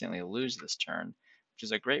not instantly lose this turn, which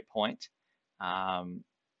is a great point.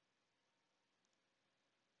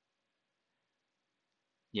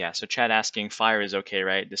 Yeah, so Chad asking fire is okay,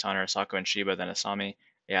 right? Dishonor Asako and Shiba, then Asami.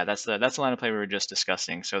 Yeah, that's the line of play we were just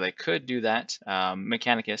discussing. So they could do that.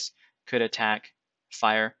 Mechanicus could attack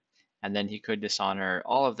fire, and then he could dishonor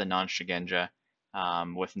all of the non-Shigenja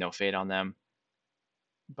with no fade on them.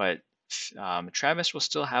 But Travis will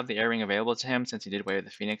still have the air ring available to him since he did Way of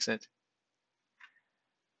the Phoenix it.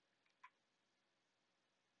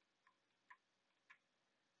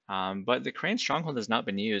 But the Crane Stronghold has not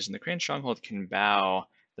been used, and the Crane Stronghold can bow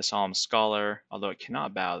the Solemn Scholar, although it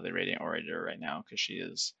cannot bow the Radiant Orator right now because she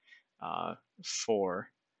is 4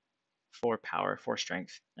 power, 4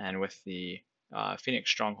 strength, and with the Phoenix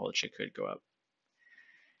Stronghold, she could go up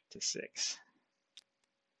to 6.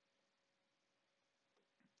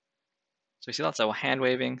 So we see lots of hand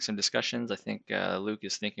waving, some discussions. I think Luke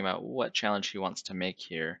is thinking about what challenge he wants to make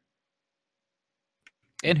here.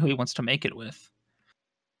 And who he wants to make it with.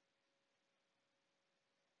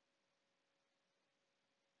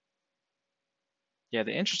 Yeah,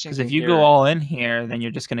 the interesting Because thing if you here, go all in here, then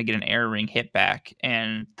you're just going to get an air ring hit back,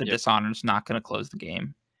 and the Yep. Dishonor's not going to close the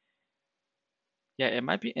game. Yeah, it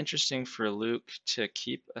might be interesting for Luke to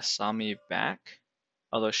keep Asami back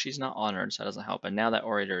Although she's not honored, so that doesn't help. And now that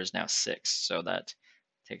Orator is now 6, so that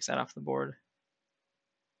takes that off the board.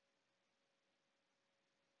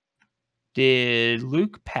 Did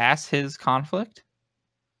Luke pass his conflict?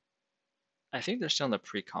 I think they're still in the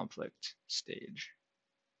pre-conflict stage.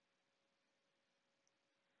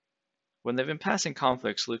 When they've been passing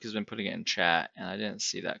conflicts, Luke has been putting it in chat, and I didn't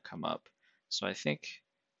see that come up. So I think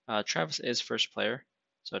Travis is first player,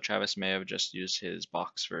 so Travis may have just used his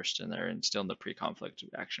box first, and they're still in the pre-conflict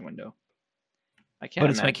action window. I can't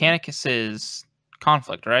But it's imagine. Mechanicus's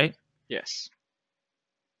conflict, right? Yes.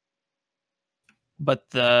 But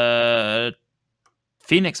the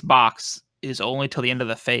Phoenix box is only till the end of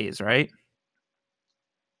the phase, right?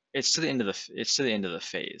 It's to the end of the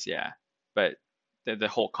phase, yeah. But the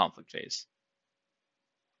whole conflict phase.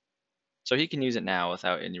 So he can use it now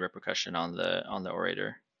without any repercussion on the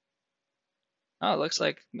orator. Oh, it looks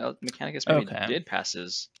like Mechanicus maybe Okay. did pass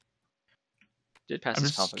I'm his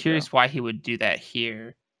just conflict though. curious why he would do that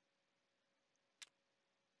here.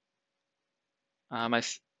 I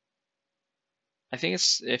think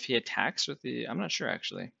it's if he attacks with the. I'm not sure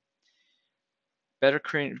actually.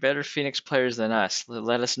 Better Phoenix players than us.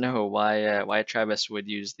 Let us know why Travis would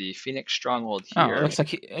use the Phoenix Stronghold Oh, here.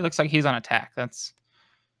 it looks like he's on attack. That's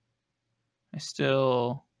I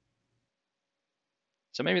still.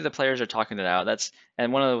 So maybe the players are talking it out.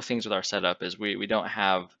 And one of the things with our setup is we don't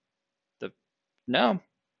have the no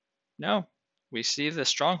no we see the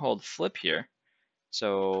Stronghold flip here.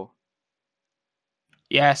 So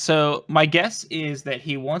Yeah, so my guess is that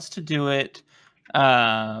he wants to do it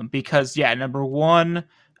because, yeah, number one,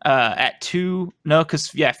 at two, no,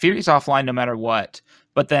 because, yeah, Fury's offline no matter what.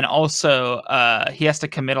 But then also, he has to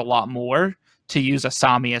commit a lot more to use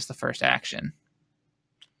Asami as the first action.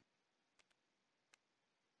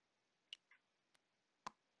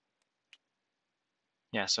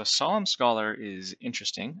 yeah, so Solemn Scholar is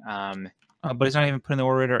interesting. But he's not even putting the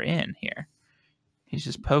orator in here. He's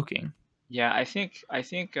just poking. Yeah, I think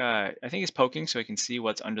he's poking so he can see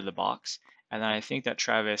what's under the box, and then I think that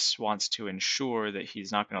Travis wants to ensure that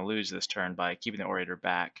he's not going to lose this turn by keeping the Orator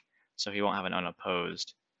back, so he won't have an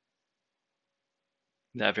unopposed.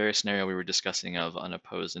 That very scenario we were discussing of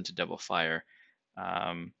unopposed into double fire.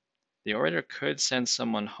 Um, the Orator could send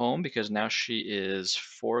someone home because now she is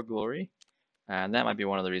 4 glory, and that might be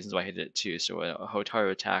one of the reasons why he did it too. So a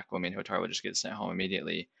Hotaru attack, well, I mean, Hotaru would just get sent home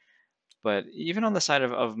immediately. But even on the side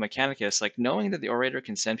of Mechanicus, like knowing that the Orator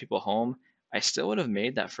can send people home, I still would have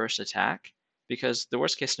made that first attack because the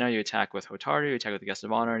worst case scenario, you attack with Hotaru, you attack with the Guest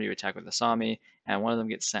of Honor, you attack with Asami, and one of them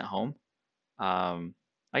gets sent home. Um,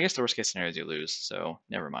 I guess the worst case scenario is you lose, so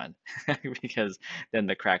never mind, because then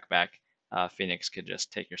the crackback Phoenix could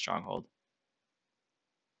just take your stronghold.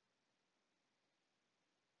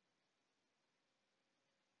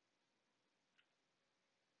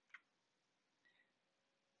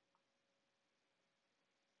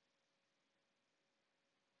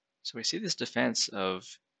 So we see this defense of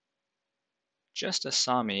just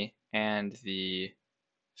Asami and the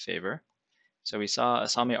favor. So we saw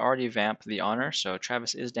Asami already vamp the honor, so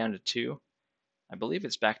Travis is down to 2. I believe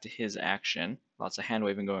it's back to his action. Lots of hand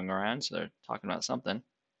waving going around, so they're talking about something.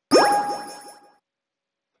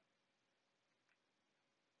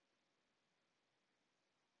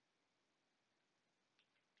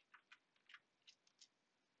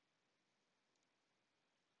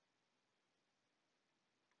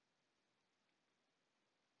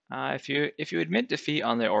 If you admit defeat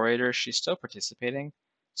on the orator, she's still participating,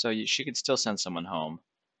 so she could still send someone home,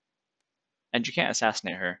 and you can't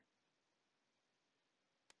assassinate her.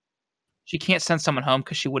 She can't send someone home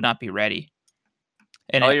because she would not be ready.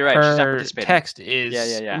 And Oh, you're right. She's not her participating. text Yeah, yeah,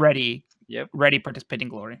 is yeah. ready, Yep, ready participating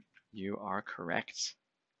glory. you are correct,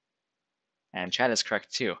 and Chad is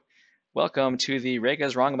correct too. Welcome to the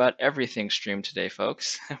Rega's Wrong About Everything stream today,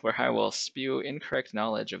 folks, where I will spew incorrect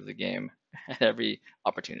knowledge of the game at every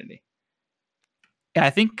opportunity. Yeah, I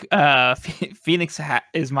think Phoenix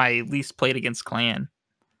is my least played against clan.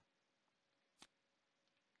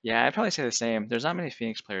 Yeah, I'd probably say the same. There's not many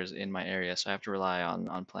Phoenix players in my area, so I have to rely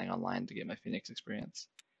on playing online to get my Phoenix experience.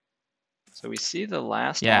 So we see the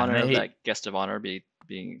last Yeah, honor of that guest of honor the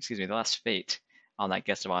last fate on that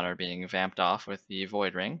guest of honor being vamped off with the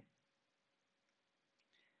Void Ring.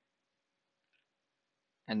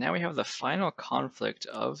 And now we have the final conflict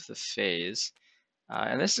of the phase.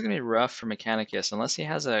 And this is going to be rough for Mechanicus. Unless he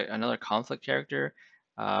has another conflict character,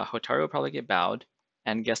 Hotaru will probably get bowed,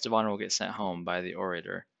 and Guest of Honor will get sent home by the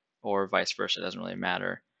Orator, or vice versa. It doesn't really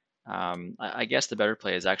matter. I guess the better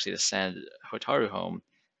play is actually to send Hotaru home,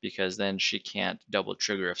 because then she can't double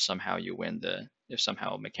trigger if somehow if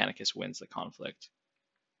somehow Mechanicus wins the conflict.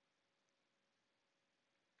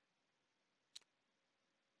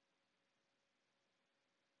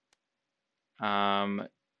 Um,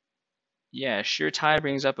 yeah, sheer tie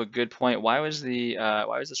brings up a good point. Why was the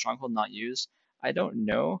stronghold not used? I don't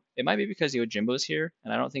know. It might be because Yojimbo's here,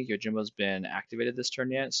 and I don't think Yojimbo's been activated this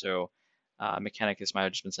turn yet. So Mechanicus might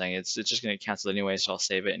have just been saying it's just going to cancel anyway, so I'll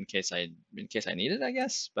save it in case I need it, I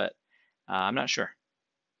guess. But I'm not sure.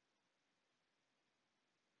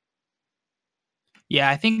 Yeah,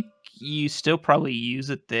 I think you still probably use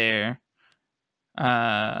it there.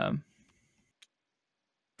 Um,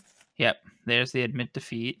 yep, there's the admit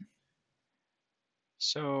defeat.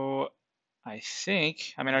 So I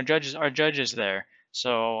mean, our judge is there.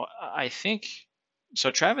 So I think, so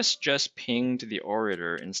Travis just pinged the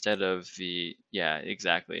orator instead of yeah,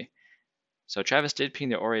 exactly. So Travis did ping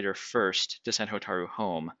the orator first to send Hotaru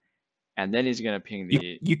home, and then he's gonna ping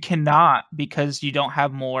You cannot because you don't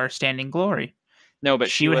have more standing glory. no, but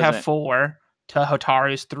She she would have wasn't, 4 to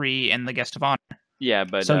Hotaru's 3 and the guest of honor. yeah,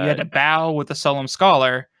 but So you had to bow with the solemn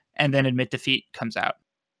scholar and then admit defeat comes out,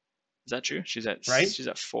 is that true? right? She's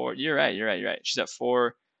at 4. You're right, you're right. She's at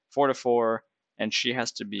 4 to 4, and she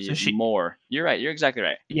has to So be she, more. You're right, you're exactly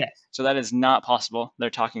right. yes. So that is not possible. They're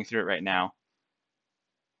talking through it right now.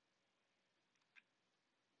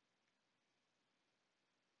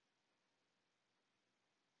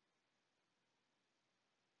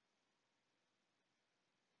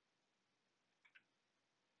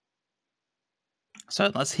 So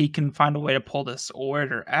unless he can find a way to pull this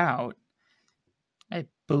orator out, I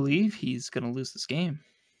believe he's going to lose this game.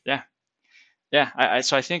 Yeah. Yeah,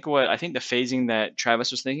 so I think the phasing that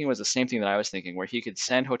Travis was thinking was the same thing that I was thinking, where he could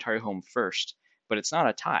send Hotaru home first, but it's not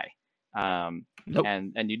a tie. Nope.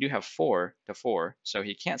 And you do have 4 to 4, so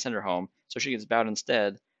he can't send her home, so she gets bowed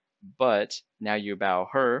instead. But now you bow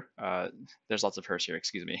her. There's lots of hers here.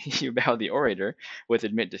 Excuse me. You bow the orator with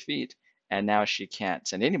admit defeat, and now she can't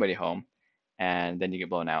send anybody home, and then you get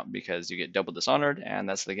blown out because you get double dishonored, and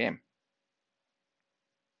that's the game.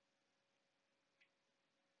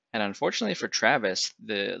 And unfortunately for Travis,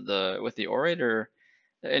 the with the orator,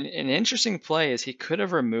 an interesting play is he could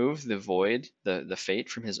have removed the void, the fate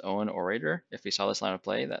from his own orator if he saw this line of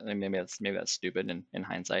play. That maybe that's stupid in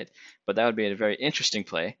hindsight, but that would be a very interesting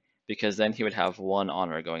play because then he would have 1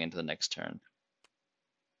 honor going into the next turn.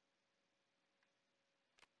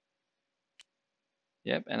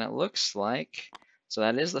 Yep, and it looks like so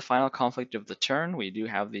that is the final conflict of the turn. We do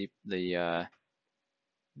have the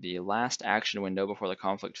last action window before the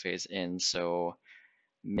conflict phase ends, so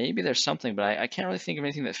maybe there's something, but I can't really think of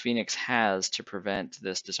anything that Phoenix has to prevent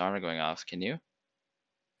this dishonor going off. Can you?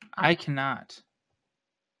 I cannot.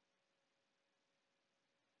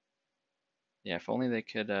 Yeah, if only they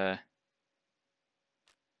could tech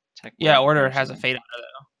Yeah, web order or has a something. fate on her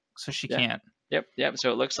though, so she Yeah. can't. Yep.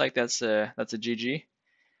 So it looks like that's a GG.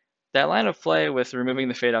 That line of play with removing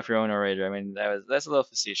the fade off your own orator, I mean, that's a little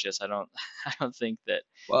facetious. I don't I don't think that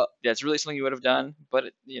Well, that's really something you would have done, but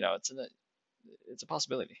it's a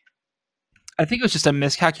possibility. I think it was just a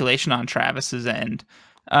miscalculation on Travis's end,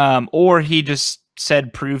 or he just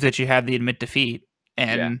said prove that you have the admit defeat, Yeah.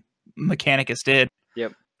 and Mechanicus did.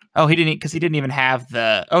 Yep. Oh, he didn't because he didn't even have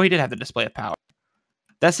the. Oh, he did have the display of power.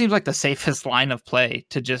 That seems like the safest line of play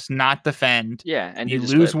to just not defend. Yeah, and do You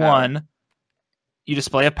display lose of power. one, you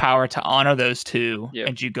display a power to honor those 2, Yep.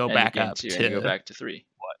 and you go And you back gain up 2 and you go to back to 3.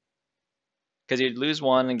 Because you'd lose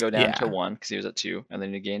 1 and go down to yeah, 1 because he was at 2, and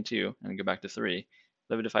then you gain 2 and go back to 3.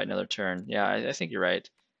 Live to fight another turn. Yeah, I think you're right.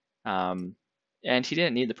 Um, and he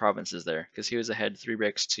didn't need the provinces there because he was ahead 3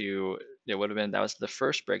 breaks to. It would have been that was the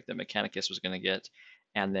first break that Mechanicus was going to get,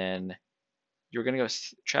 and then you're going to go.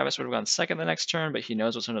 Travis would have gone second the next turn, but he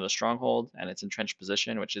knows what's under the stronghold and it's entrenched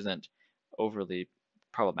position, which isn't overly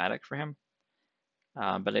problematic for him.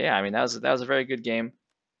 But yeah, I mean that was a very good game,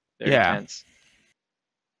 very yeah. tense.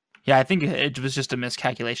 Yeah, I think it was just a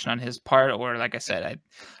miscalculation on his part, or like I said,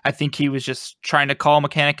 I think he was just trying to call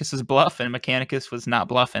Mechanicus's bluff, and Mechanicus was not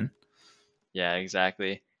bluffing. Yeah,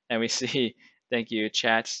 exactly. And we see, thank you,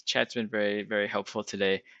 Chat's been very, very helpful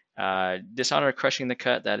today. Dishonor crushing the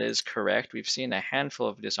cut, that is correct. We've seen a handful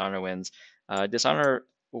of Dishonor wins. Dishonor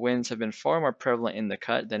wins have been far more prevalent in the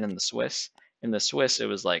cut than in the Swiss. In the Swiss, it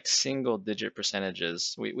was like single digit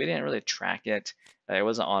percentages. We didn't really track it. It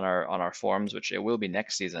wasn't on our forums, which it will be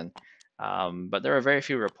next season. But there are very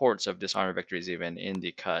few reports of Dishonor victories even in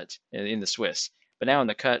the cut, in the Swiss. But now in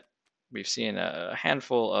the cut, we've seen a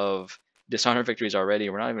handful of Dishonor victories already.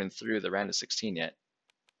 We're not even through the round of 16 yet.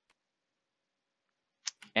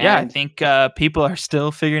 Yeah, I And think people are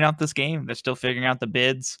still figuring out this game. They're still figuring out the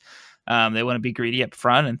bids. They want to be greedy up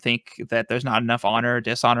front and think that there's not enough honor,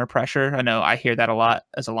 dishonor pressure. I know I hear that a lot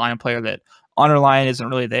as a Lion player that honor line isn't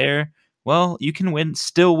really there. Well, you can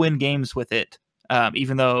still win games with it.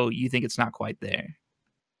 even though you think it's not quite there.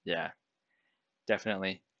 Yeah,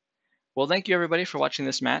 definitely. Well, thank you everybody for watching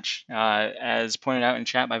this match. As pointed out in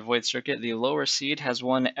chat by Void Circuit, the lower seed has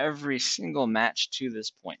won every single match to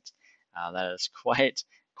this point. That is quite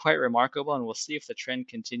remarkable, and we'll see if the trend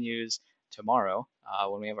continues tomorrow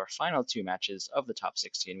when we have our final two matches of the top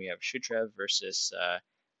 16. We have Shutrev versus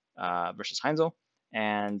Heinzel,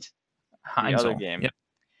 and the other Heinzel. game. Yep.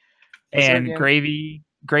 What's the other And game?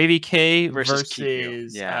 Gravy K Versus Kiku.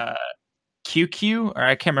 versus Yeah. QQ, or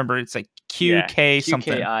I can't remember. It's like Yeah, QK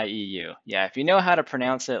something. QKIEU. Yeah, if you know how to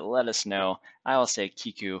pronounce it, let us know. I will say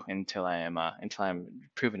Kiku until I'm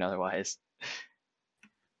proven otherwise.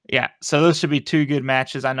 Yeah, so those should be two good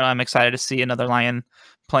matches. I know I'm excited to see another Lion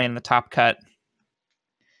playing the top cut.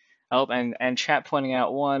 Oh, and chat pointing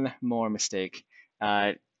out one more mistake.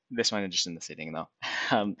 Uh, this one is just in the seating though.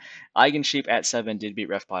 Eigensheep at 7 did beat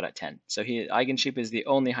Refbot at 10. So Eigensheep is the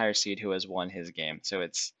only higher seed who has won his game. So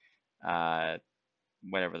it's uh,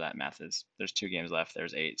 whatever that math is. There's 2 games left.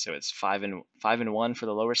 There's 8. So it's 5-1 for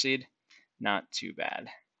the lower seed. Not too bad.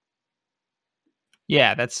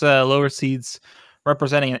 Yeah, that's lower seeds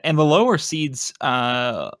representing it, and the lower seeds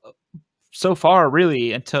so far,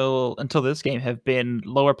 really until this game, have been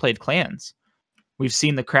lower played clans. We've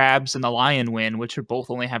seen the Crabs and the Lion win, which would both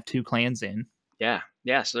only have 2 clans in. Yeah.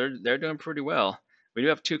 So they're doing pretty well. We do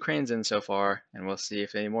have 2 cranes in so far, and we'll see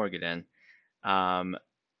if any more get in. Um,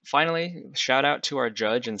 Finally, shout out to our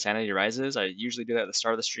judge, Insanity Rises. I usually do that at the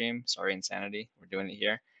start of the stream. Sorry, Insanity, we're doing it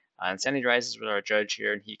here. Insanity Rises was our judge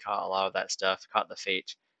here, and he caught a lot of that stuff, caught the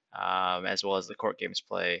fate, as well as the court games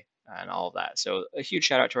play and all of that. So a huge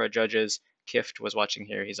shout out to our judges. Kift was watching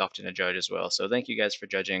here. He's often a judge as well. So thank you guys for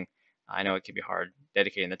judging. I know it can be hard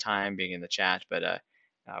dedicating the time, being in the chat, but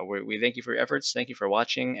we thank you for your efforts. Thank you for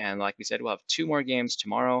watching. And like we said, we'll have 2 more games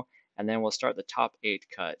tomorrow, and then we'll start the top 8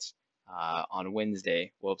 cut on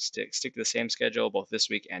Wednesday. We'll stick to the same schedule both this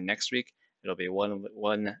week and next week. It'll be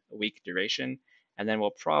one week duration, and then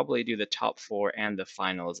we'll probably do the top 4 and the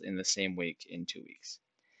finals in the same week in 2 weeks.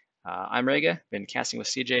 I'm Rega, been casting with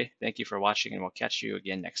CJ. Thank you for watching, and we'll catch you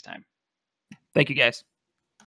again next time. Thank you, guys.